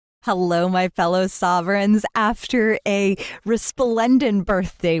Hello, my fellow sovereigns. After a resplendent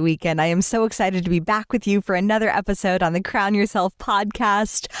birthday weekend, I am so excited to be back with you for another episode on the Crown Yourself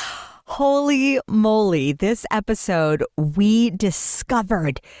podcast. Holy moly, this episode we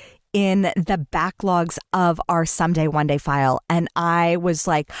discovered in the backlogs of our Someday One Day file. And I was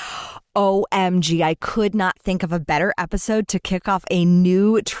like, OMG, I could not think of a better episode to kick off a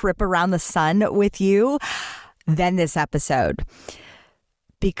new trip around the sun with you than this episode.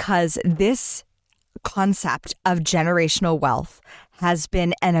 Because this concept of generational wealth has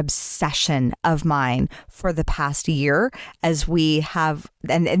been an obsession of mine for the past year as we have,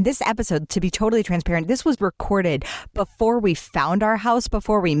 and this episode, to be totally transparent, this was recorded before we found our house,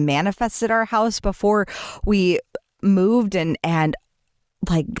 before we manifested our house, before we moved and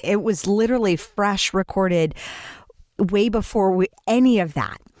like it was literally fresh recorded way before any of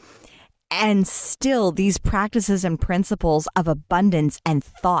that. And still, these practices and principles of abundance and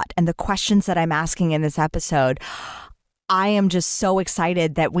thought and the questions that I'm asking in this episode, I am just so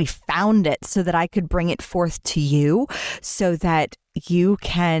excited that we found it so that I could bring it forth to you so that you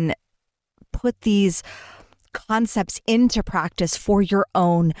can put these concepts into practice for your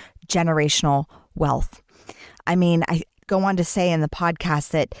own generational wealth. I mean, I go on to say in the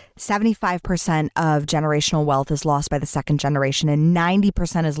podcast that 75% of generational wealth is lost by the second generation and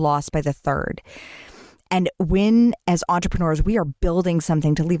 90% is lost by the third. And when, as entrepreneurs, we are building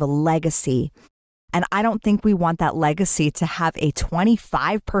something to leave a legacy, and I don't think we want that legacy to have a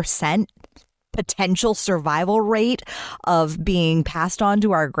 25% potential survival rate of being passed on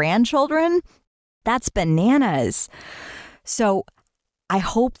to our grandchildren. That's bananas. So I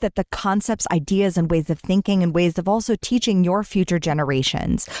hope that the concepts, ideas, and ways of thinking and ways of also teaching your future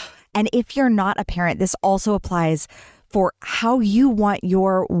generations. And if you're not a parent, this also applies for how you want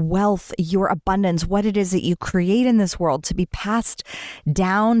your wealth, your abundance, what it is that you create in this world to be passed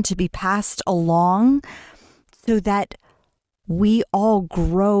down, to be passed along, so that we all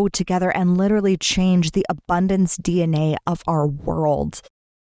grow together and literally change the abundance DNA of our world.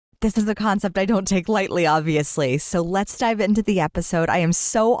 This is a concept I don't take lightly, obviously. So let's dive into the episode. I am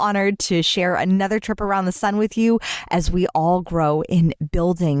so honored to share another trip around the sun with you as we all grow in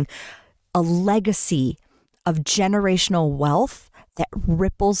building a legacy of generational wealth that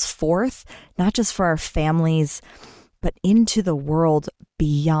ripples forth, not just for our families, but into the world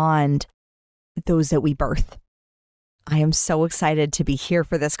beyond those that we birth. I am so excited to be here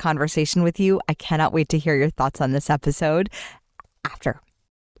for this conversation with you. I cannot wait to hear your thoughts on this episode after.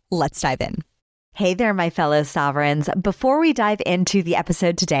 Let's dive in. Hey there, my fellow sovereigns. Before we dive into the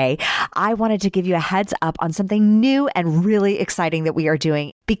episode today, I wanted to give you a heads up on something new and really exciting that we are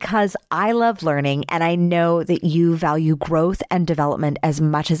doing because I love learning and I know that you value growth and development as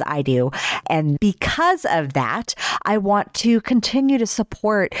much as I do. And because of that, I want to continue to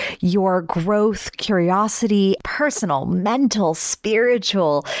support your growth, curiosity, personal, mental,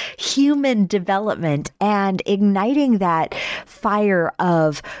 spiritual, human development, and igniting that fire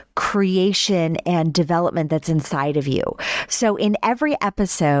of creation and development that's inside of you. So in every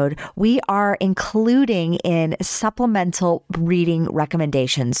episode, we are including in supplemental reading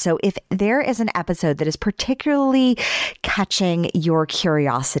recommendations. So if there is an episode that is particularly catching your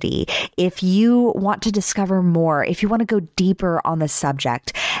curiosity, if you want to discover more, if you want to go deeper on the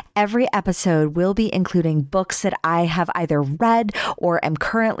subject, every episode will be including books that I have either read or am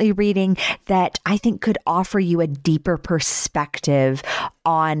currently reading that I think could offer you a deeper perspective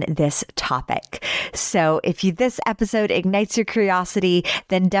on this topic. So if this episode ignites your curiosity,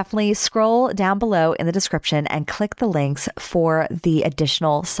 then definitely scroll down below in the description and click the links for the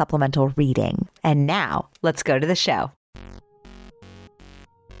additional supplemental reading. And now let's go to the show.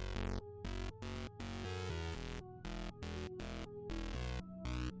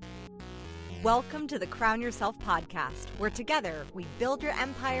 Welcome to the Crown Yourself podcast, where together we build your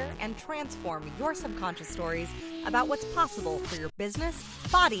empire and transform your subconscious stories about what's possible for your business,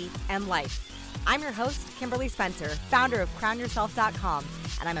 body, and life. I'm your host, Kimberly Spencer, founder of CrownYourself.com,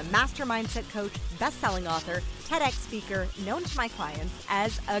 and I'm a master mindset coach, best-selling author, TEDx speaker, known to my clients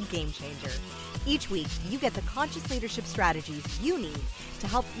as a game changer. Each week, you get the conscious leadership strategies you need to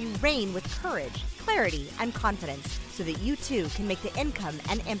help you reign with courage, clarity, and confidence so that you too can make the income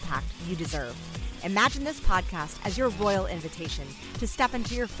and impact you deserve. Imagine this podcast as your royal invitation to step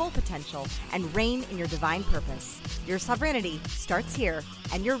into your full potential and reign in your divine purpose. Your sovereignty starts here,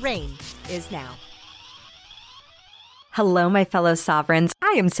 and your reign is now. Hello, my fellow sovereigns.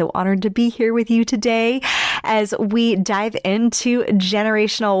 I am so honored to be here with you today as we dive into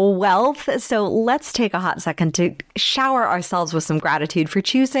generational wealth. So let's take a hot second to shower ourselves with some gratitude for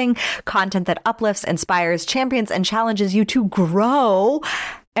choosing content that uplifts, inspires, champions, and challenges you to grow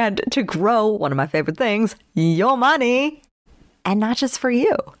and to grow, one of my favorite things, your money. And not just for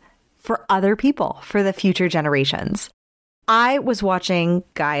you, for other people, for the future generations. I was watching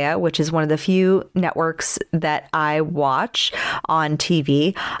Gaia, which is one of the few networks that I watch on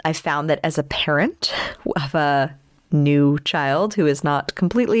TV. I found that as a parent of a new child who is not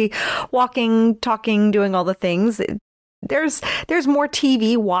completely walking, talking, doing all the things, there's more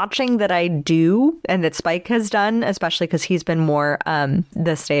TV watching that I do and that Spike has done, especially because he's been more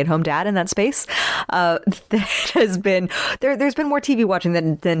the stay-at-home dad in that space. There's been more TV watching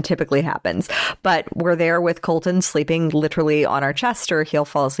than typically happens. But we're there with Colton sleeping literally on our chest, or he'll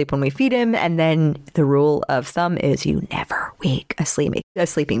fall asleep when we feed him. And then the rule of thumb is you never wake a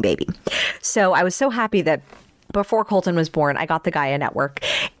sleeping baby. So I was so happy that before Colton was born, I got the Gaia Network,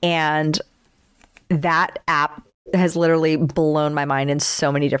 and that app has literally blown my mind in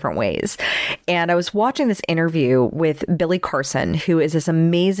so many different ways. And I was watching this interview with Billy Carson, who is this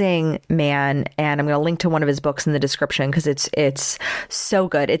amazing man. And I'm going to link to one of his books in the description because it's so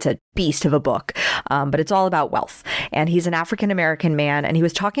good. It's a beast of a book, but it's all about wealth. And he's an African-American man. And he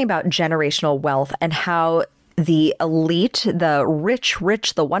was talking about generational wealth and how the elite, the rich,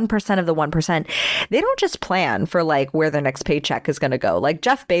 the 1% of the 1%, they don't just plan for like where their next paycheck is going to go. Like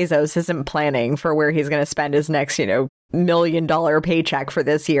Jeff Bezos isn't planning for where he's going to spend his next, $1 million paycheck for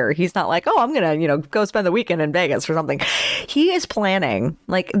this year. He's not like, oh, I'm going to, go spend the weekend in Vegas or something. He is planning,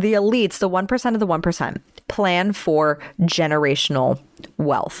 like the elites, the 1% of the 1%, plan for generational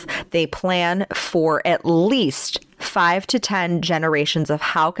wealth. They plan for at least 5 to 10 generations of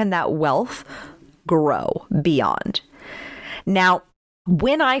how can that wealth grow beyond. Now,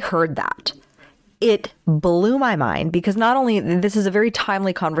 when I heard that, it blew my mind because not only this is a very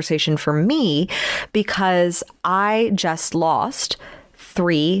timely conversation for me because I just lost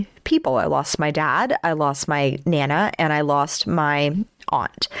 3 people. I lost my dad, I lost my Nana, and I lost my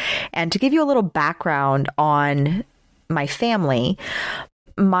aunt. And to give you a little background on my family,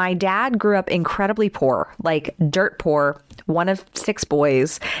 my dad grew up incredibly poor, like dirt poor, one of 6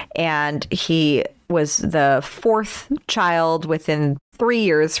 boys, and he was the 4th child within 3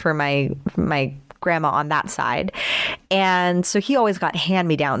 years for my grandma on that side. And so he always got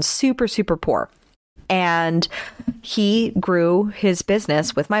hand-me-downs, super, super poor. And he grew his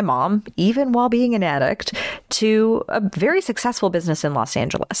business with my mom, even while being an addict, to a very successful business in Los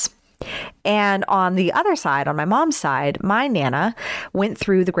Angeles. And on the other side, on my mom's side, my Nana went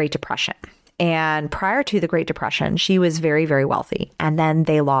through the Great Depression. And prior to the Great Depression, she was very, very wealthy. And then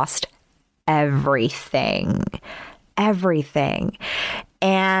they lost everything.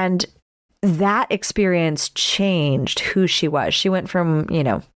 And that experience changed who she was. She went from,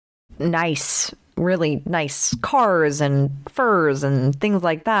 really nice cars and furs and things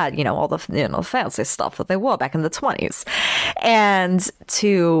like that, all the fancy stuff that they wore back in the 20s, and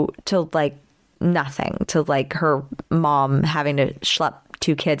to like nothing, to like her mom having to schlep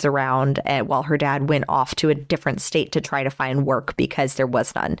 2 kids around while her dad went off to a different state to try to find work because there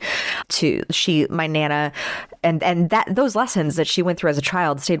was none. My Nana, and that those lessons that she went through as a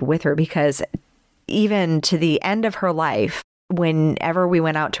child stayed with her because even to the end of her life, whenever we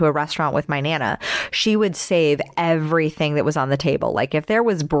went out to a restaurant with my Nana, she would save everything that was on the table. Like if there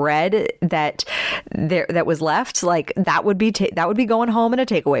was bread that was left, like that would be going home in a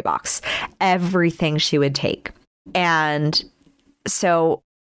takeaway box. Everything she would take. And so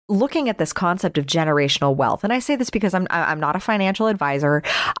looking at this concept of generational wealth, and I say this because I'm not a financial advisor.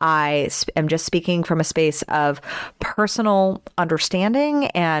 I am just speaking from a space of personal understanding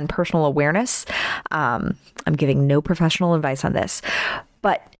and personal awareness. I'm giving no professional advice on this.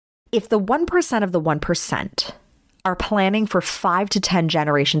 But if the 1% of the 1% are planning for 5 to 10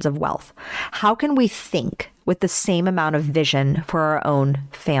 generations of wealth, how can we think with the same amount of vision for our own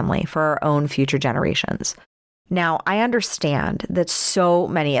family, for our own future generations? Now, I understand that so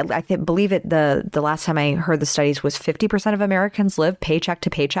many, believe it, the last time I heard the studies was 50% of Americans live paycheck to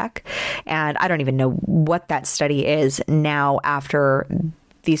paycheck. And I don't even know what that study is now after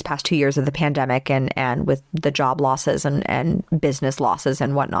these past 2 years of the pandemic and with the job losses and business losses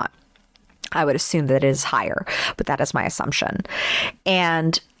and whatnot. I would assume that it is higher, but that is my assumption.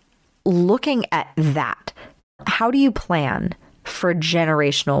 And looking at that, how do you plan for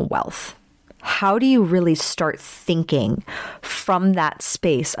generational wealth? How do you really start thinking from that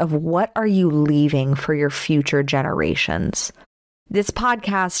space of what are you leaving for your future generations? This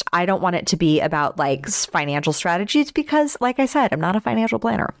podcast, I don't want it to be about like financial strategies because, like I said, I'm not a financial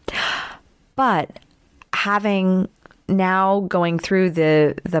planner. But having now going through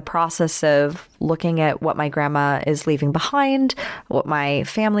the process of looking at what my grandma is leaving behind, what my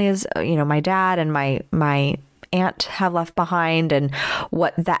family is, my dad and my aunt have left behind and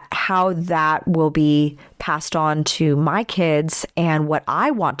how that will be passed on to my kids and what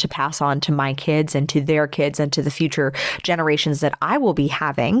I want to pass on to my kids and to their kids and to the future generations that I will be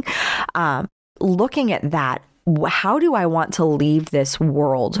having. Looking at that, how do I want to leave this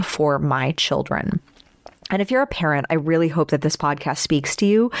world for my children? And if you're a parent, I really hope that this podcast speaks to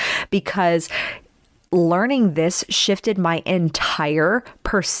you, because learning this shifted my entire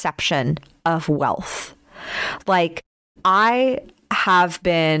perception of wealth. Like, I have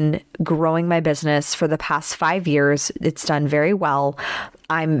been growing my business for the past 5 years. It's done very well.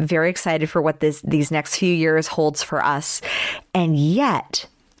 I'm very excited for what these next few years holds for us. And yet,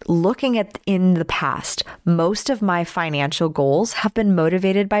 looking at in the past, most of my financial goals have been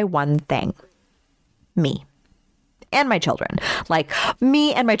motivated by one thing: me and my children. Like,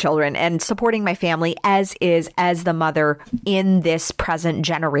 me and my children, and supporting my family as the mother in this present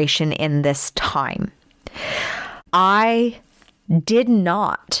generation, in this time. I did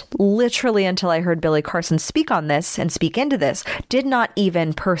not, literally until I heard Billy Carson speak on this and speak into this, did not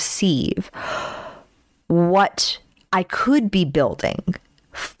even perceive what I could be building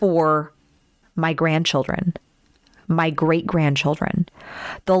for my grandchildren, my great-grandchildren,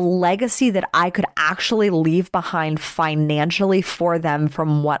 the legacy that I could actually leave behind financially for them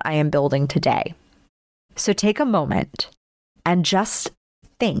from what I am building today. So take a moment and just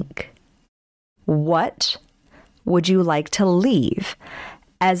think, what would you like to leave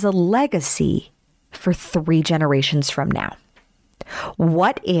as a legacy for 3 generations from now?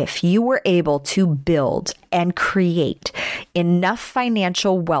 What if you were able to build and create enough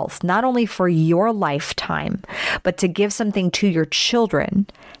financial wealth, not only for your lifetime, but to give something to your children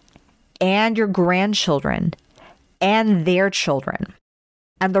and your grandchildren and their children?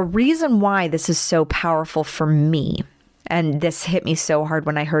 And the reason why this is so powerful for me, and this hit me so hard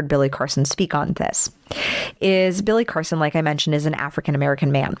when I heard Billy Carson speak on this, is Billy Carson, like I mentioned, is an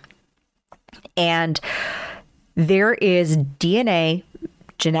African-American man. And there is DNA,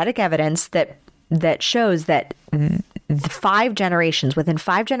 genetic evidence that shows that within 5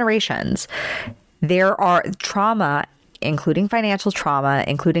 generations, there are trauma, including financial trauma,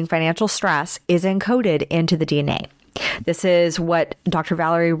 including financial stress, is encoded into the DNA. This is what Dr.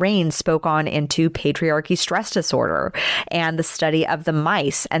 Valerie Rains spoke on into patriarchy stress disorder and the study of the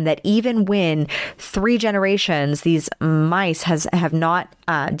mice, and that even when 3 generations, these mice did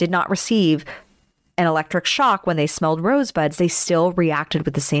not receive an electric shock when they smelled rosebuds, they still reacted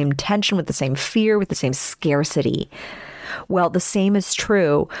with the same tension, with the same fear, with the same scarcity. Well, the same is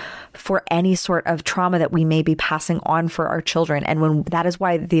true for any sort of trauma that we may be passing on for our children. And that is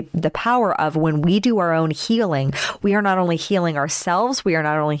why the power of when we do our own healing, we are not only healing ourselves, we are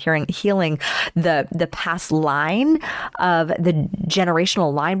not only healing the past line of the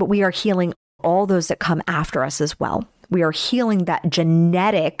generational line, but we are healing all those that come after us as well. We are healing that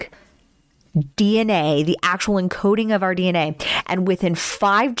genetic DNA, the actual encoding of our DNA. And within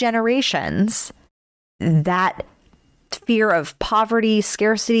 5 generations, that fear of poverty,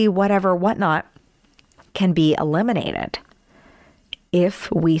 scarcity, whatnot, can be eliminated if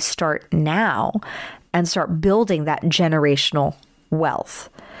we start now and start building that generational wealth.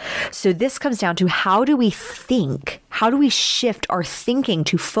 So this comes down to, how do we think? How do we shift our thinking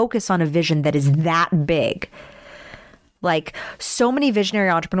to focus on a vision that is that big? Like, so many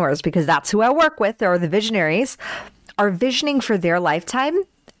visionary entrepreneurs, because that's who I work with, or the visionaries, are visioning for their lifetime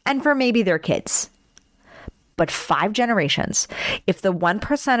and for maybe their kids. But 5 generations, if the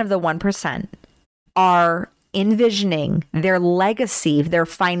 1% of the 1% are envisioning their legacy, their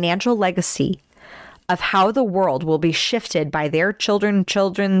financial legacy of how the world will be shifted by their children's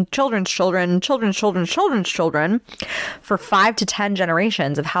children for 5 to 10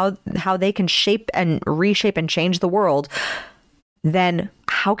 generations, of how they can shape and reshape and change the world, then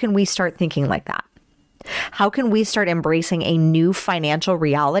how can we start thinking like that? How can we start embracing a new financial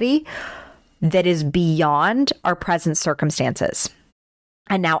reality that is beyond our present circumstances?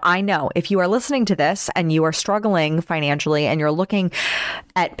 And now, I know if you are listening to this and you are struggling financially and you're looking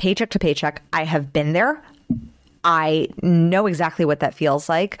at paycheck to paycheck, I have been there. I know exactly what that feels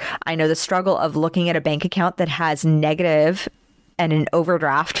like. I know the struggle of looking at a bank account that has negative and an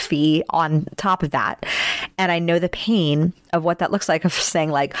overdraft fee on top of that. And I know the pain of what that looks like, of saying,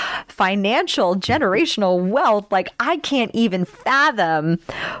 like, financial generational wealth, like, I can't even fathom,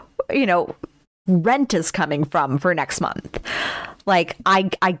 rent is coming from for next month. Like, I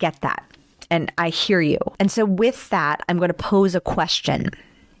get that, and I hear you. And so with that, I'm going to pose a question.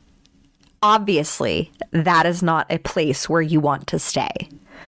 Obviously, that is not a place where you want to stay,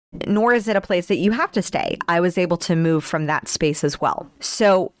 nor is it a place that you have to stay. I was able to move from that space as well.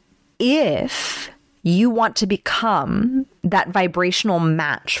 So if you want to become that vibrational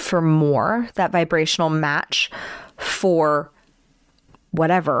match for more, that vibrational match for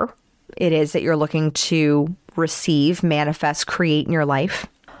whatever it is that you're looking to receive, manifest, create in your life,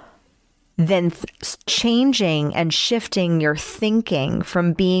 then changing and shifting your thinking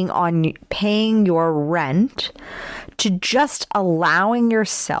from being on paying your rent to just allowing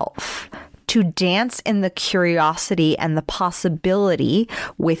yourself to dance in the curiosity and the possibility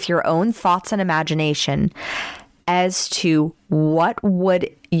with your own thoughts and imagination as to what would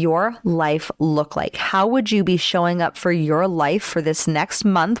your life look like? How would you be showing up for your life for this next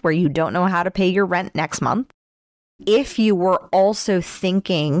month where you don't know how to pay your rent next month? If you were also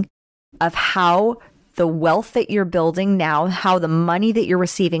thinking of how the wealth that you're building now, how the money that you're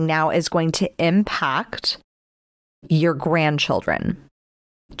receiving now is going to impact your grandchildren.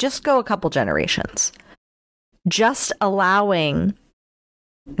 Just go a couple generations. Just allowing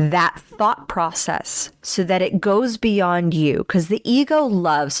that thought process so that it goes beyond you, because the ego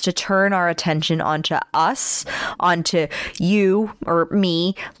loves to turn our attention onto us, onto you or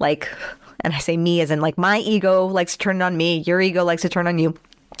me, like, and I say me as in like my ego likes to turn it on me, your ego likes to turn on you.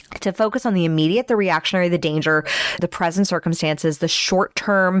 To focus on the immediate, the reactionary, the danger, the present circumstances, the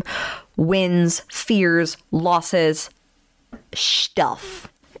short-term wins, fears, losses,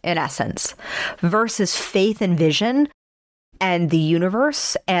 stuff, in essence, versus faith and vision and the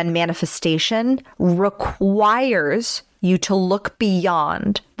universe and manifestation requires you to look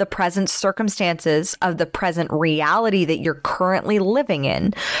beyond the present circumstances of the present reality that you're currently living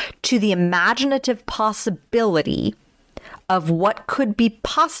in to the imaginative possibility of what could be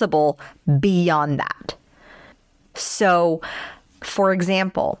possible beyond that. So, for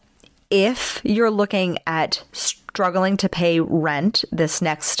example, if you're looking at struggling to pay rent this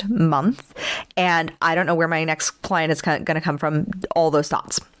next month, and I don't know where my next client is going to come from, all those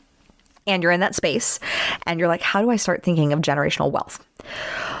thoughts, and you're in that space, and you're like, how do I start thinking of generational wealth?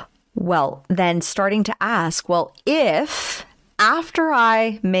 Well, then starting to ask, well, if after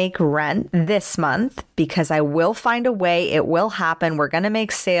I make rent this month, because I will find a way, it will happen, we're going to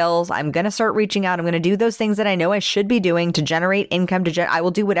make sales, I'm going to start reaching out, I'm going to do those things that I know I should be doing to generate income, I will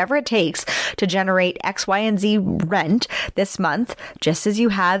do whatever it takes to generate X, Y, and Z rent this month, just as you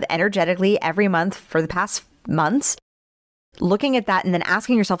have energetically every month for the past months. Looking at that and then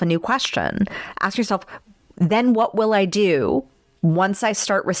asking yourself a new question. Ask yourself, then what will I do once I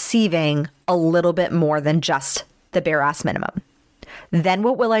start receiving a little bit more than just the bare ass minimum? Then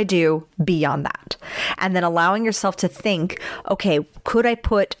what will I do beyond that? And then allowing yourself to think, okay, could I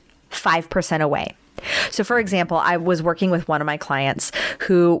put 5% away? So for example, I was working with one of my clients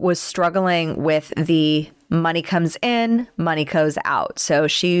who was struggling with the money comes in, money goes out. So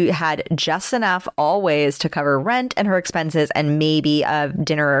she had just enough always to cover rent and her expenses and maybe a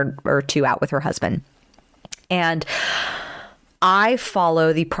dinner or two out with her husband. And I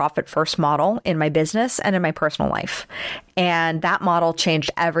follow the profit first model in my business and in my personal life. And that model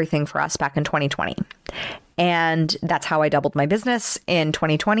changed everything for us back in 2020. And that's how I doubled my business in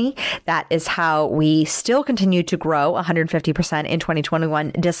 2020. That is how we still continue to grow 150% in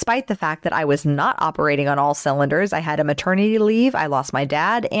 2021, despite the fact that I was not operating on all cylinders. I had a maternity leave, I lost my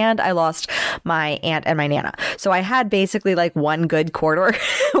dad, and I lost my aunt and my nana. So I had basically like one good quarter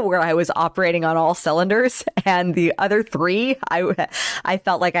where I was operating on all cylinders, and the other three, I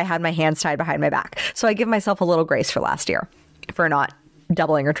felt like I had my hands tied behind my back. So I give myself a little grace for last year for not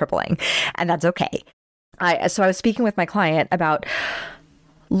doubling or tripling, and that's okay. So I was speaking with my client about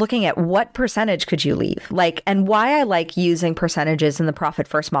looking at what percentage could you leave, and why I like using percentages in the profit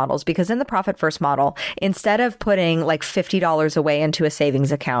first models, because in the profit first model, instead of putting like $50 away into a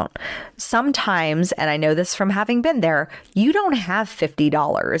savings account, sometimes, and I know this from having been there, you don't have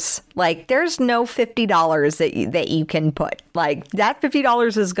 $50. Like there's no $50 that you can put. Like that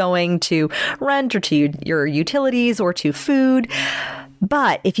 $50 is going to rent or to your utilities or to food.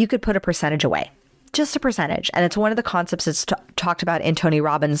 But if you could put a percentage away, just a percentage. And it's one of the concepts that's talked about in Tony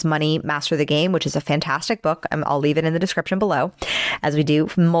Robbins' Money, Master the Game, which is a fantastic book. I'll leave it in the description below, as we do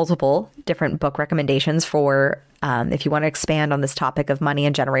multiple different book recommendations for if you want to expand on this topic of money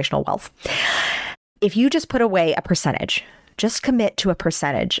and generational wealth. If you just put away a percentage, just commit to a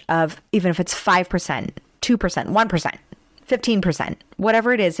percentage of, even if it's 5%, 2%, 1%, 15%,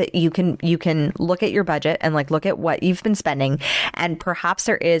 whatever it is that you can look at your budget and look at what you've been spending. And perhaps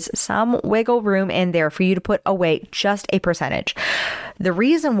there is some wiggle room in there for you to put away just a percentage. The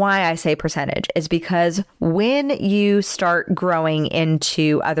reason why I say percentage is because when you start growing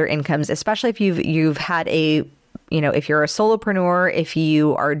into other incomes, especially if you've had a if you're a solopreneur, if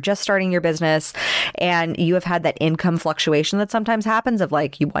you are just starting your business and you have had that income fluctuation that sometimes happens of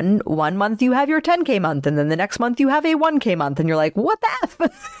like one month you have your 10K month and then the next month you have a 1K month and you're like, what the F?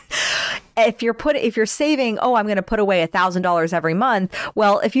 If you're saving, I'm going to put away $1,000 every month.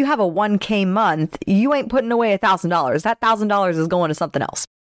 Well, if you have a 1K month, you ain't putting away $1,000. That $1,000 is going to something else.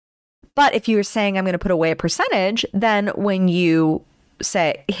 But if you're saying I'm going to put away a percentage, then when you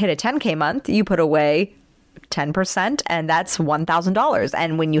say hit a 10K month, you put away 10%, and that's $1,000.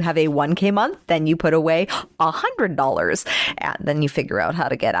 And when you have a 1K month, then you put away $100. And then you figure out how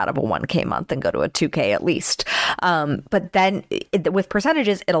to get out of a 1K month and go to a 2K at least. But then with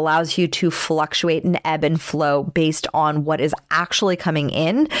percentages, it allows you to fluctuate and ebb and flow based on what is actually coming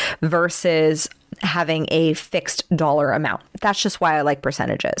in versus having a fixed dollar amount. That's just why I like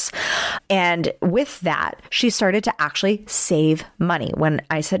percentages. And with that, she started to actually save money. When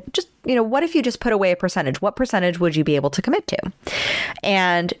I said, what if you just put away a percentage? What percentage would you be able to commit to?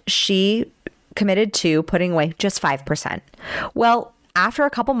 And she committed to putting away just 5%. Well, after a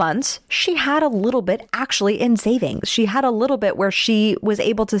couple months, she had a little bit actually in savings. She had a little bit where she was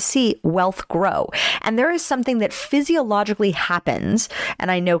able to see wealth grow. And there is something that physiologically happens.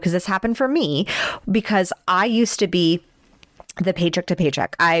 And I know because this happened for me, because I used to be the paycheck to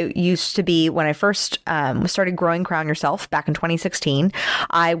paycheck. I used to be, when I first started growing Crown Yourself back in 2016,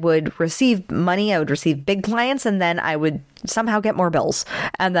 I would receive money, I would receive big clients, and then I would somehow get more bills.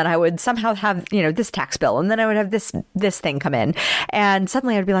 And then I would somehow have, this tax bill. And then I would have this thing come in. And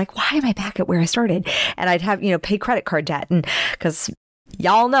suddenly I'd be like, why am I back at where I started? And I'd have, pay credit card debt. And because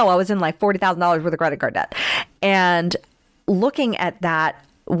y'all know I was in like $40,000 worth of credit card debt. And looking at that,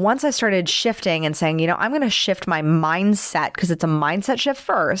 once I started shifting and saying, I'm going to shift my mindset, because it's a mindset shift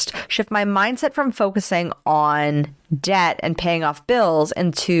first, shift my mindset from focusing on debt and paying off bills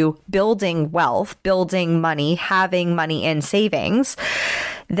into building wealth, building money, having money in savings,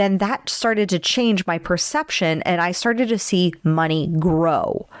 then that started to change my perception and I started to see money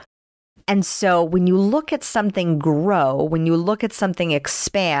grow. And so when you look at something grow, when you look at something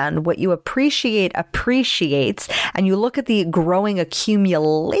expand, what you appreciate appreciates, and you look at the growing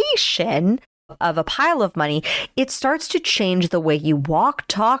accumulation of a pile of money, it starts to change the way you walk,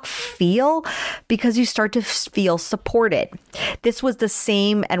 talk, feel, because you start to feel supported. This was the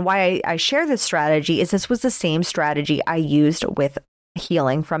same, and why I share this strategy is this was the same strategy I used with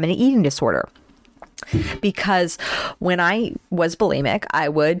healing from an eating disorder. Because when I was bulimic, I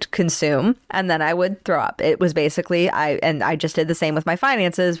would consume and then I would throw up. It was basically, I just did the same with my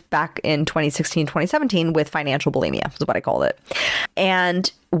finances back in 2016, 2017 with financial bulimia is what I called it.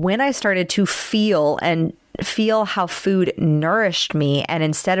 And when I started to feel how food nourished me, and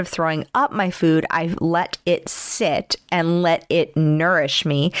instead of throwing up my food, I let it sit and let it nourish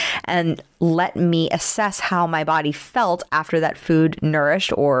me and let me assess how my body felt after that food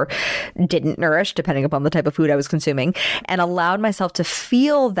nourished or didn't nourish, depending upon the type of food I was consuming, and allowed myself to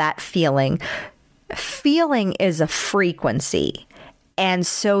feel that feeling. Feeling is a frequency. And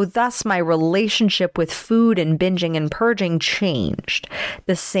so thus my relationship with food and binging and purging changed.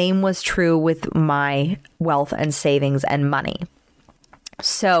 The same was true with my wealth and savings and money.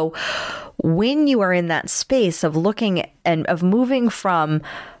 So when you are in that space of looking and of moving from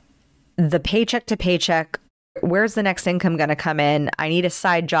the paycheck to paycheck, where's the next income going to come in? I need a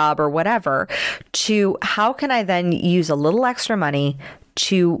side job or whatever, to how can I then use a little extra money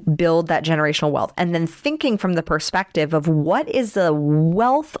to build that generational wealth? And then thinking from the perspective of what is the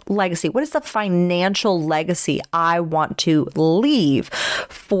wealth legacy? What is the financial legacy I want to leave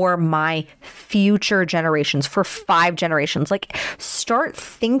for my future generations, for 5 generations? Like, start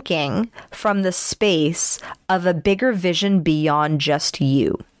thinking from the space of a bigger vision beyond just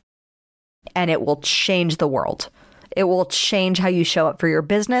you. And it will change the world. It will change how you show up for your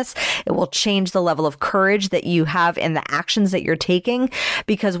business. It will change the level of courage that you have in the actions that you're taking.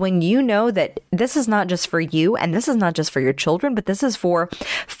 Because when you know that this is not just for you and this is not just for your children, but this is for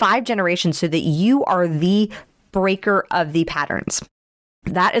 5 generations, so that you are the breaker of the patterns.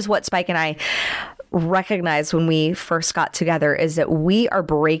 That is what Spike and I recognized when we first got together, is that we are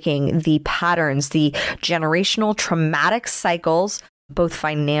breaking the patterns, the generational traumatic cycles, both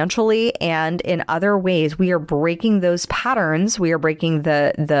financially and in other ways. We are breaking those patterns. We are breaking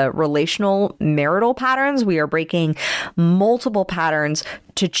the relational marital patterns. We are breaking multiple patterns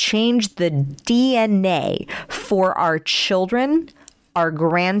to change the DNA for our children, our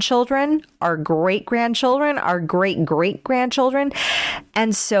grandchildren, our great-grandchildren, our great-great-grandchildren.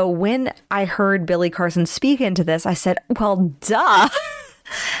 And so when I heard Billy Carson speak into this, I said, well, duh.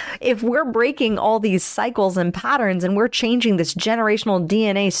 If we're breaking all these cycles and patterns and we're changing this generational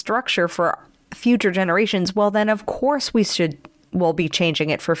DNA structure for future generations, well, then of course we'll be changing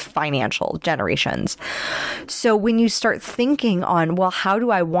it for financial generations. So when you start thinking on, well, how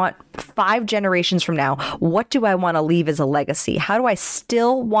do I want 5 generations from now? What do I want to leave as a legacy? How do I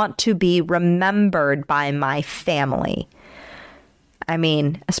still want to be remembered by my family? I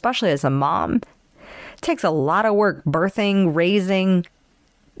mean, especially as a mom, it takes a lot of work birthing, raising,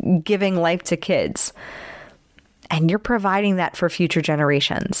 giving life to kids. And you're providing that for future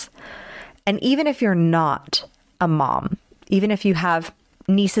generations. And even if you're not a mom, even if you have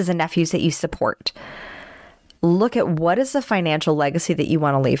nieces and nephews that you support, look at what is the financial legacy that you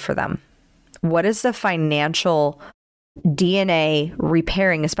want to leave for them. What is the financial DNA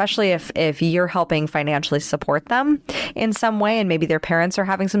repairing, especially if you're helping financially support them in some way and maybe their parents are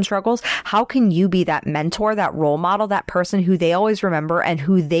having some struggles? How can you be that mentor, that role model, that person who they always remember and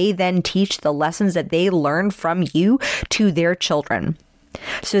who they then teach the lessons that they learn from you to their children?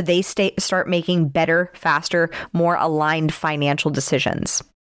 So they start making better, faster, more aligned financial decisions.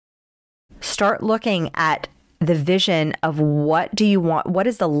 Start looking at the vision of what do you want? What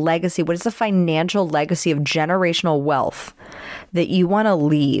is the legacy? What is the financial legacy of generational wealth that you want to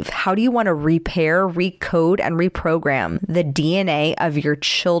leave? How do you want to repair, recode, and reprogram the DNA of your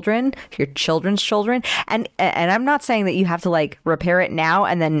children, your children's children? And I'm not saying that you have to like repair it now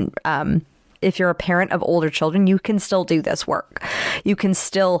and then if you're a parent of older children, you can still do this work. You can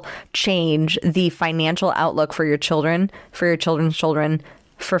still change the financial outlook for your children, for your children's children,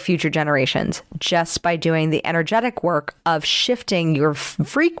 for future generations, just by doing the energetic work of shifting your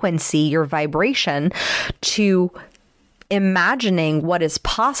frequency, your vibration, to imagining what is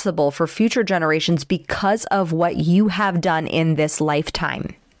possible for future generations because of what you have done in this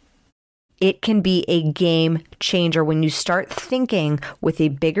lifetime. It can be a game changer when you start thinking with a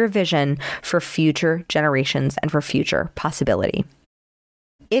bigger vision for future generations and for future possibility.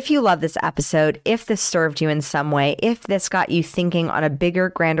 If you love this episode, if this served you in some way, if this got you thinking on a bigger,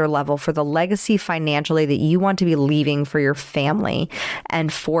 grander level for the legacy financially that you want to be leaving for your family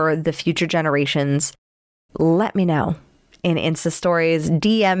and for the future generations, let me know. In Insta stories,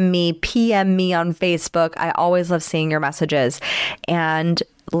 DM me, PM me on Facebook. I always love seeing your messages. And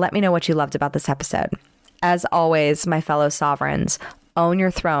let me know what you loved about this episode. As always, my fellow sovereigns, own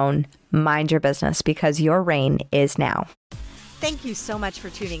your throne, mind your business, because your reign is now. Thank you so much for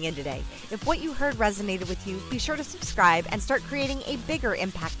tuning in today. If what you heard resonated with you, be sure to subscribe and start creating a bigger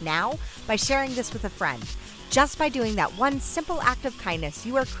impact now by sharing this with a friend. Just by doing that one simple act of kindness,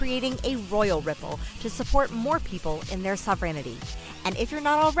 you are creating a royal ripple to support more people in their sovereignty. And if you're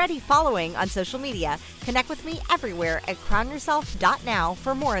not already following on social media, connect with me everywhere at crownyourself.now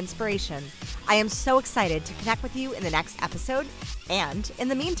for more inspiration. I am so excited to connect with you in the next episode. And in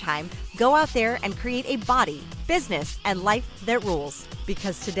the meantime, go out there and create a body, business, and life that rules.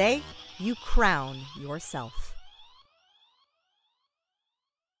 Because today, you crown yourself.